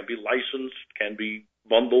sold, can be licensed, can be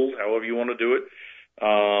bundled, however you want to do it.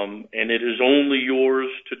 And it is only yours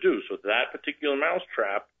to do. So that particular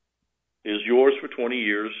mousetrap is yours for 20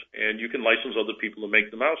 years, and you can license other people to make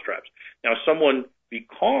the mousetraps. Now,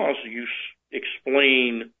 because you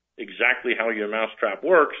explain exactly how your mousetrap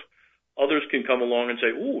works, others can come along and say,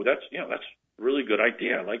 "Ooh, that's a really good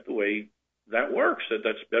idea. I like the way that works.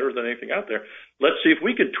 That's better than anything out there. Let's see if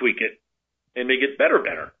we can tweak it and make it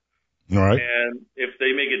better." All right. And if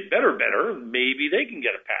they make it better, maybe they can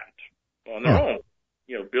get a patent on their own,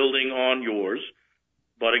 building on yours.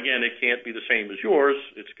 But again, it can't be the same as yours.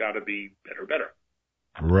 It's got to be better.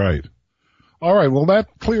 Right. All right. Well,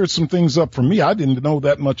 that clears some things up for me. I didn't know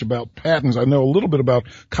that much about patents. I know a little bit about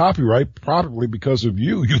copyright, probably because of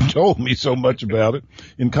you. You told me so much about it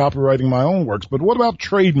in copywriting my own works. But what about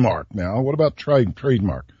trademark now? What about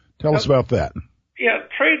trademark? Tell us about that. Yeah,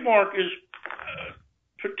 trademark is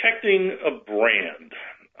protecting a brand.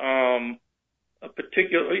 A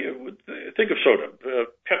particular, think of soda,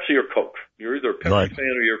 Pepsi or Coke. You're either a Pepsi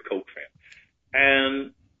fan or you're a Coke fan.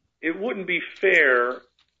 And it wouldn't be fair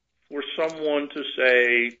for someone to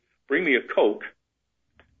say, "Bring me a Coke,"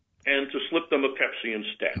 and to slip them a Pepsi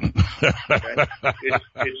instead. Okay?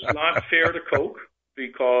 It's not fair to Coke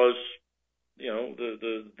because,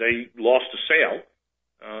 they lost a sale.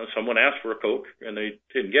 Someone asked for a Coke and they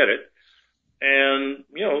didn't get it. And,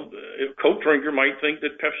 a Coke drinker might think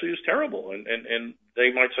that Pepsi is terrible, and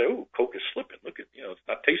they might say, "Oh, Coke is slipping. Look at, it's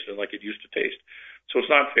not tasting like it used to taste." So it's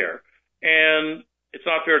not fair. And it's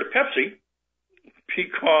not fair to Pepsi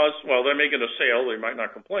because, they're making a sale. They might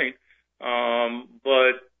not complain.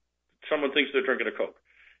 But someone thinks they're drinking a Coke.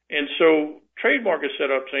 And so trademark is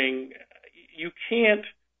set up saying you can't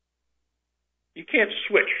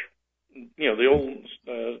switch, the old,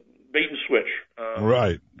 bait and switch.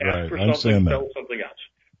 Right. Ask for something, sell something else.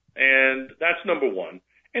 And that's number one.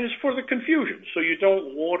 And it's for the confusion, so you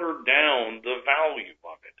don't water down the value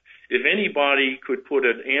of it. If anybody could put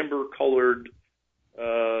an amber-colored,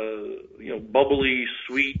 bubbly,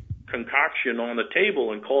 sweet concoction on the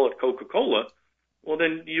table and call it Coca-Cola, well,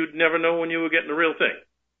 then you'd never know when you were getting the real thing.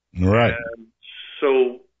 Right. And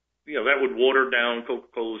so, that would water down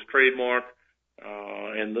Coca-Cola's trademark.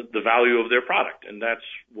 And the value of their product, and that's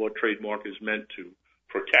what trademark is meant to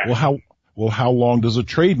protect. How long does a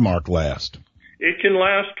trademark last? It can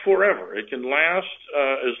last forever. It can last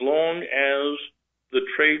as long as the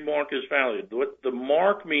trademark is valid. What the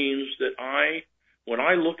mark means that when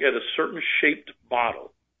I look at a certain shaped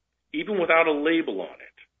bottle, even without a label on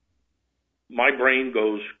it, my brain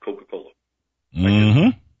goes Coca-Cola.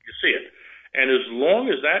 You see it, and as long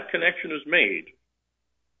as that connection is made,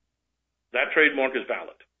 that trademark is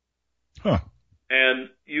valid. Huh. And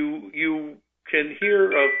you can hear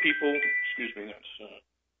of people, excuse me, that's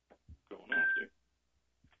going off there.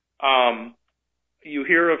 You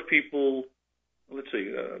hear of people, let's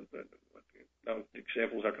see,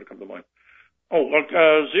 examples not going to come to mind.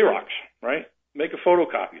 Xerox, right? make a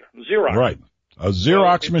photocopier, Xerox. Right. A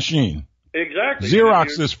Xerox machine. Exactly.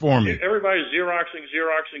 Xerox this for me. Everybody's Xeroxing.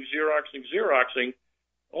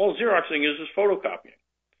 All Xeroxing is photocopying.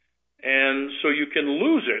 And so you can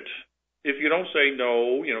lose it if you don't say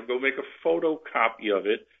no, go make a photocopy of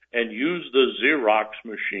it and use the Xerox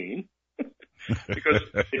machine. Because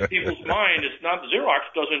in people's mind, it's not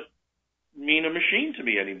Xerox doesn't mean a machine to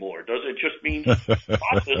me anymore. Does it just mean the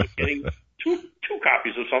process of getting two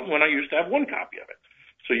copies of something when I used to have one copy of it?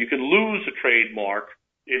 So you can lose a trademark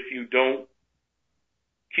if you don't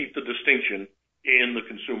keep the distinction in the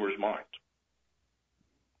consumer's mind.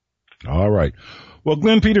 All right. Well,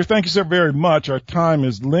 Glenn Peter, thank you so very much. Our time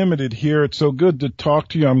is limited here. It's so good to talk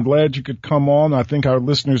to you. I'm glad you could come on. I think our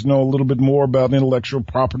listeners know a little bit more about intellectual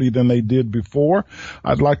property than they did before.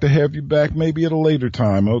 I'd like to have you back maybe at a later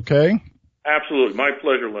time, okay? Absolutely. My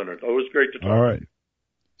pleasure, Leonard. Always great to talk. All right.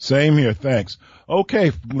 Same here. Thanks.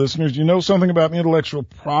 Okay, listeners, you know something about intellectual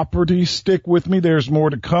property? Stick with me. There's more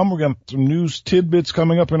to come. We're going to have some news tidbits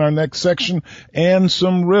coming up in our next section and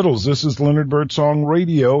some riddles. This is Leonard Birdsong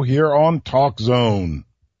Radio here on Talk Zone.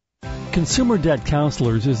 Consumer Debt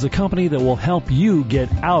Counselors is the company that will help you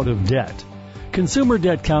get out of debt. Consumer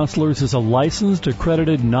Debt Counselors is a licensed,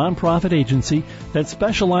 accredited nonprofit agency that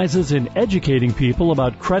specializes in educating people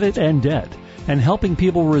about credit and debt and helping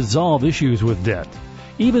people resolve issues with debt.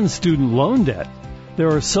 Even student loan debt.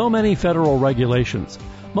 There are so many federal regulations.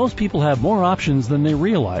 Most people have more options than they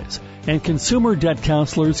realize, and Consumer Debt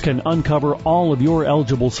Counselors can uncover all of your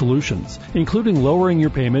eligible solutions, including lowering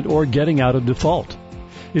your payment or getting out of default.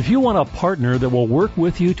 If you want a partner that will work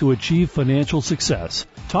with you to achieve financial success,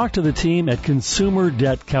 talk to the team at Consumer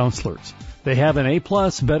Debt Counselors. They have an A+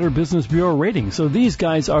 Better Business Bureau rating, so these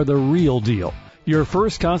guys are the real deal. Your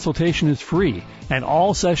first consultation is free, and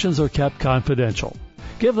all sessions are kept confidential.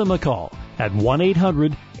 Give them a call at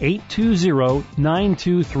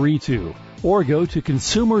 1-800-820-9232 or go to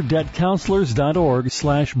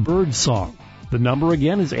consumerdebtcounselors.org/birdsong. The number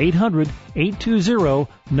again is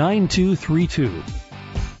 800-820-9232.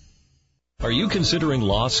 Are you considering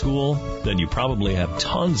law school? Then you probably have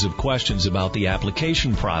tons of questions about the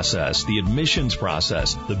application process, the admissions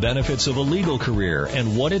process, the benefits of a legal career,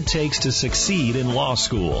 and what it takes to succeed in law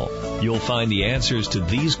school. You'll find the answers to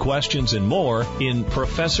these questions and more in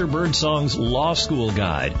Professor Birdsong's Law School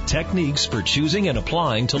Guide, Techniques for Choosing and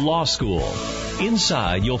Applying to Law School.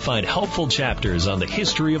 Inside, you'll find helpful chapters on the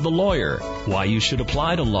history of the lawyer, why you should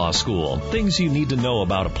apply to law school, things you need to know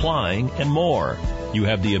about applying, and more. You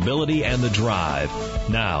have the ability and the drive.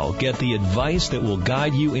 Now, get the advice that will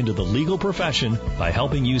guide you into the legal profession by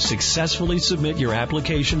helping you successfully submit your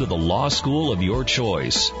application to the law school of your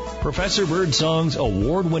choice. Professor Birdsong's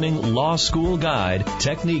award-winning Law School Guide,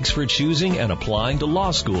 Techniques for Choosing and Applying to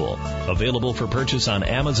Law School. Available for purchase on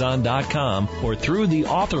Amazon.com or through the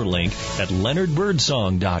author link at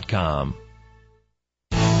LeonardBirdsong.com.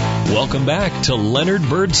 Welcome back to Leonard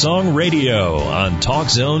Birdsong Radio on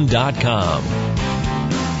TalkZone.com.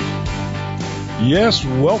 Yes,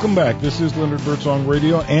 welcome back. This is Leonard Birdsong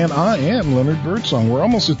Radio, and I am Leonard Birdsong. We're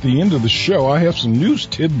almost at the end of the show. I have some news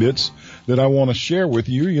tidbits that I want to share with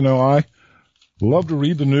you. You know, I love to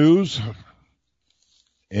read the news,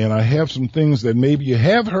 and I have some things that maybe you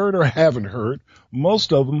have heard or haven't heard.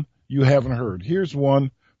 Most of them you haven't heard. Here's one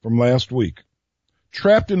from last week.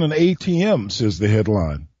 Trapped in an ATM, says the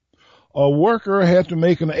headline. A worker had to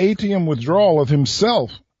make an ATM withdrawal of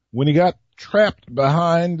himself when he got trapped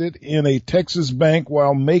behind it in a Texas bank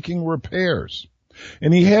while making repairs.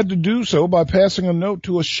 And he had to do so by passing a note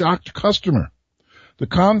to a shocked customer. The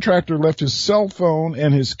contractor left his cell phone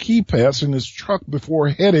and his key pass in his truck before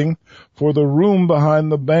heading for the room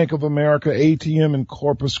behind the Bank of America ATM in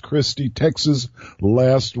Corpus Christi, Texas,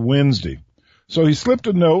 last Wednesday. So he slipped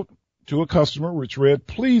a note to a customer which read,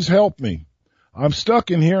 "Please help me. I'm stuck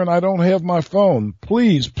in here and I don't have my phone.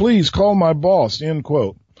 Please call my boss," end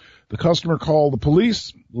quote. The customer called the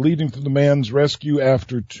police, leading to the man's rescue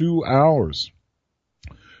after 2 hours.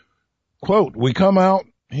 Quote, "We come out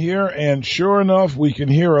here and sure enough, we can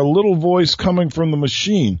hear a little voice coming from the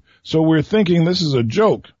machine. So we're thinking this is a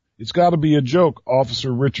joke. It's got to be a joke,"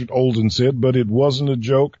 Officer Richard Olden said, but it wasn't a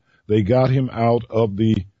joke. They got him out of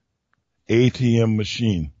the ATM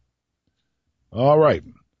machine. All right.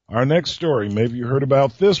 Our next story, maybe you heard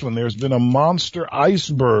about this one. There's been a monster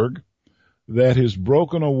iceberg that has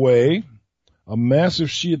broken away. A massive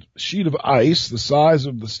sheet of ice the size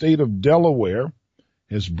of the state of Delaware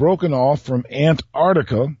has broken off from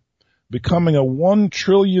Antarctica, becoming a 1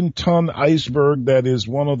 trillion ton iceberg that is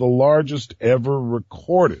one of the largest ever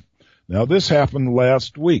recorded. Now, this happened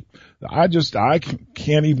last week. I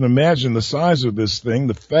can't even imagine the size of this thing.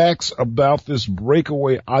 The facts about this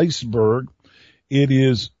breakaway iceberg, it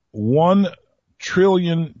is 1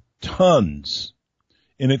 trillion tons,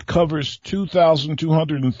 and it covers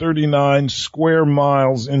 2,239 square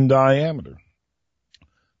miles in diameter.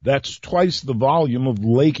 That's twice the volume of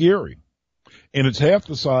Lake Erie, and it's half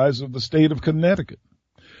the size of the state of Connecticut.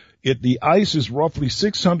 The ice is roughly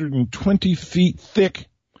 620 feet thick,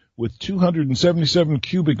 with 277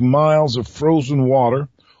 cubic miles of frozen water,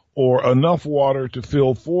 or enough water to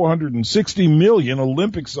fill 460 million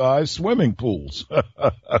Olympic-sized swimming pools.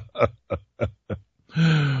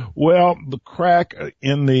 Well, the crack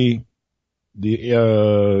in the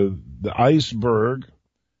iceberg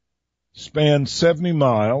spanned 70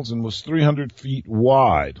 miles and was 300 feet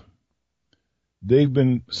wide.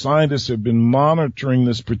 Scientists have been monitoring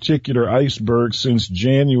this particular iceberg since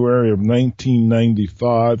January of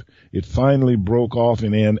 1995. It finally broke off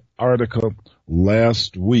in Antarctica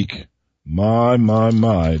last week. My,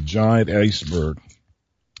 giant iceberg.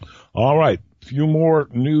 All right, a few more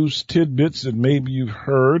news tidbits that maybe you've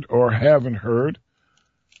heard or haven't heard.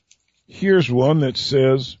 Here's one that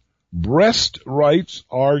says, breast rights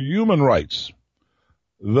are human rights.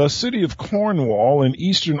 The city of Cornwall in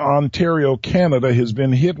eastern Ontario, Canada, has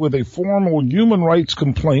been hit with a formal human rights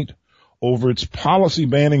complaint over its policy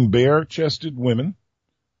banning bare-chested women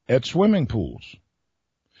at swimming pools.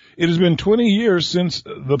 It has been 20 years since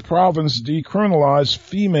the province decriminalized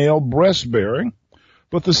female breast-bearing,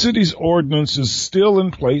 but the city's ordinance is still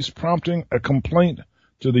in place, prompting a complaint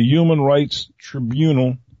to the Human Rights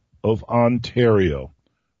Tribunal of Ontario.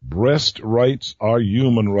 Breast rights are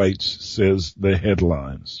human rights, says the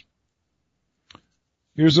headlines.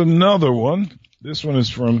 Here's another one. This one is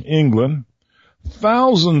from England.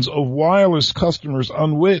 Thousands of wireless customers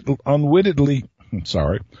unwittingly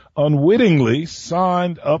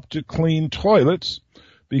signed up to clean toilets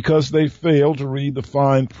because they failed to read the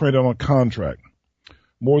fine print on a contract.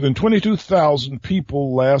 More than 22,000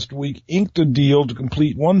 people last week inked a deal to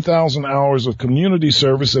complete 1,000 hours of community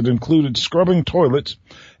service that included scrubbing toilets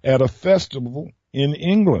at a festival in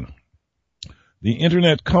England. The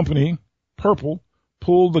internet company Purple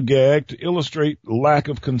pulled the gag to illustrate lack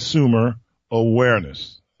of consumer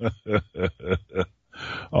awareness.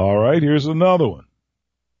 All right, here's another one.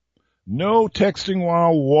 No texting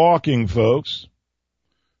while walking, folks.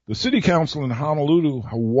 The city council in Honolulu,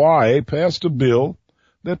 Hawaii, passed a bill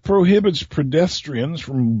that prohibits pedestrians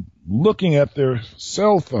from looking at their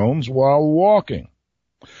cell phones while walking.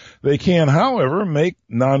 They can, however, make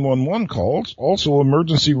 911 calls. Also,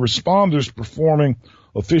 emergency responders performing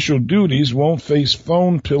official duties won't face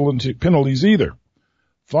phone penalties either.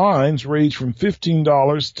 Fines range from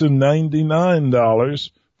 $15 to $99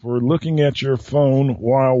 for looking at your phone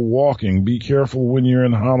while walking. Be careful when you're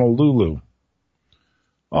in Honolulu.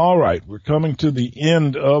 All right, we're coming to the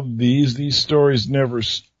end of these. These stories never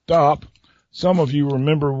stop. Some of you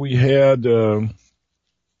remember we had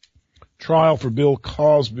trial for Bill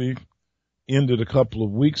Cosby ended a couple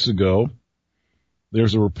of weeks ago.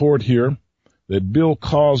 There's a report here that Bill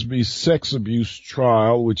Cosby's sex abuse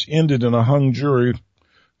trial, which ended in a hung jury,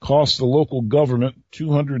 cost the local government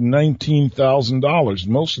 $219,000,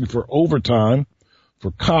 mostly for overtime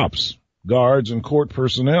for cops, guards, and court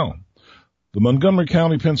personnel. The Montgomery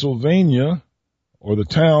County, Pennsylvania, or the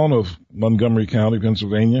town of Montgomery County,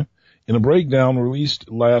 Pennsylvania, in a breakdown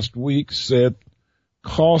released last week, said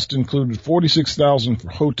cost included $46,000 for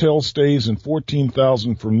hotel stays and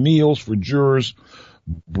 $14,000 for meals for jurors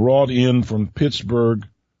brought in from Pittsburgh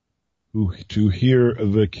to hear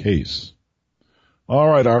the case. All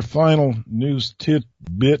right, our final news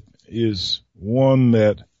tidbit is one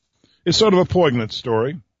that is sort of a poignant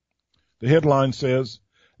story. The headline says,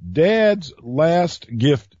 Dad's last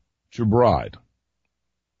gift to bride.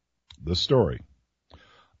 The story.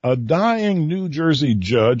 A dying New Jersey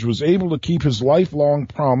judge was able to keep his lifelong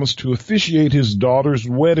promise to officiate his daughter's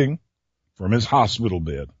wedding from his hospital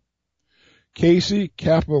bed. Casey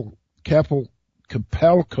Capalco,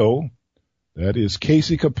 that is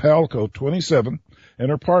Casey Capalco, 27, and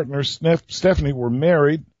her partner Stephanie were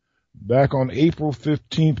married back on April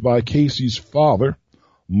 15th by Casey's father,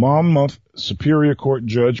 Monmouth Superior Court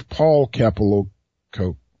Judge Paul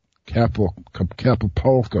Capalco.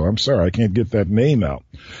 I'm sorry, I can't get that name out.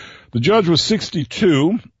 The judge was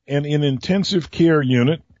 62 and in intensive care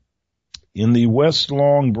unit in the West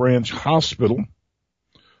Long Branch Hospital.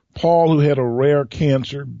 Paul, who had a rare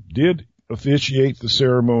cancer, did officiate the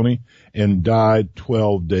ceremony and died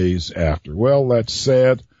 12 days after. Well, that's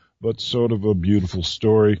sad, but sort of a beautiful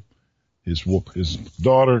story. His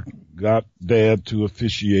daughter got Dad to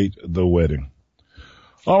officiate the wedding.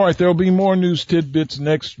 All right, there'll be more news tidbits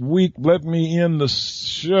next week. Let me end the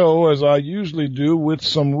show, as I usually do, with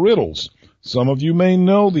some riddles. Some of you may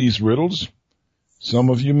know these riddles. Some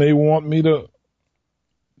of you may want me to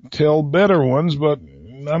tell better ones, but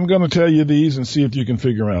I'm going to tell you these and see if you can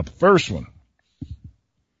figure out. The first one.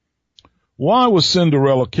 Why was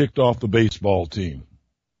Cinderella kicked off the baseball team?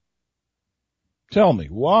 Tell me,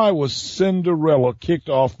 why was Cinderella kicked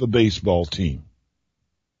off the baseball team?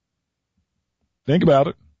 Think about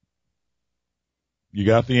it. You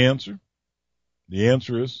got the answer? The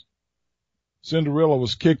answer is Cinderella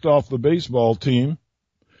was kicked off the baseball team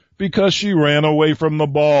because she ran away from the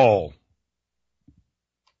ball.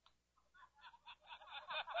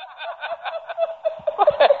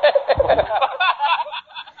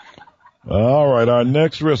 All right, our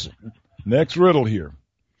next riddle here.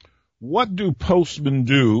 What do postmen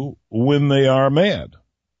do when they are mad?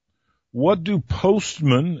 What do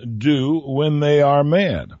postmen do when they are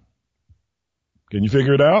mad? Can you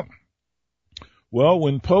figure it out? Well,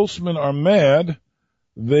 when postmen are mad,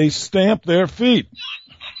 they stamp their feet.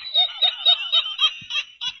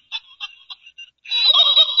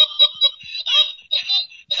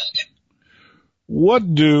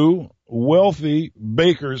 What do wealthy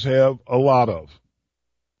bakers have a lot of?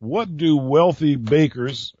 What do wealthy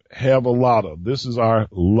bakers have a lot of? This is our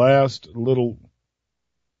last little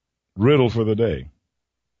riddle for the day.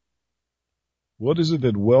 What is it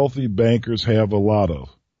that wealthy bankers have a lot of?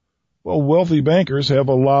 Well, wealthy bakers have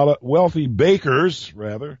a lot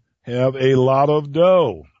of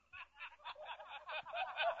dough.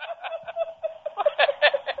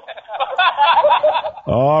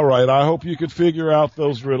 All right, I hope you could figure out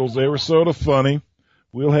those riddles. They were sort of funny.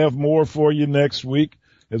 We'll have more for you next week.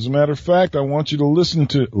 As a matter of fact, I want you to listen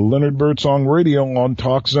to Leonard Birdsong Radio on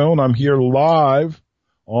Talk Zone. I'm here live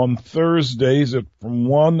on Thursdays from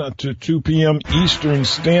 1 to 2 p.m. Eastern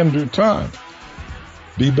Standard Time.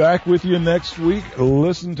 Be back with you next week.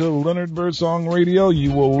 Listen to Leonard Birdsong Radio.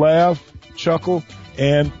 You will laugh, chuckle,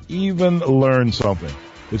 and even learn something.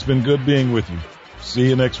 It's been good being with you. See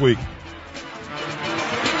you next week.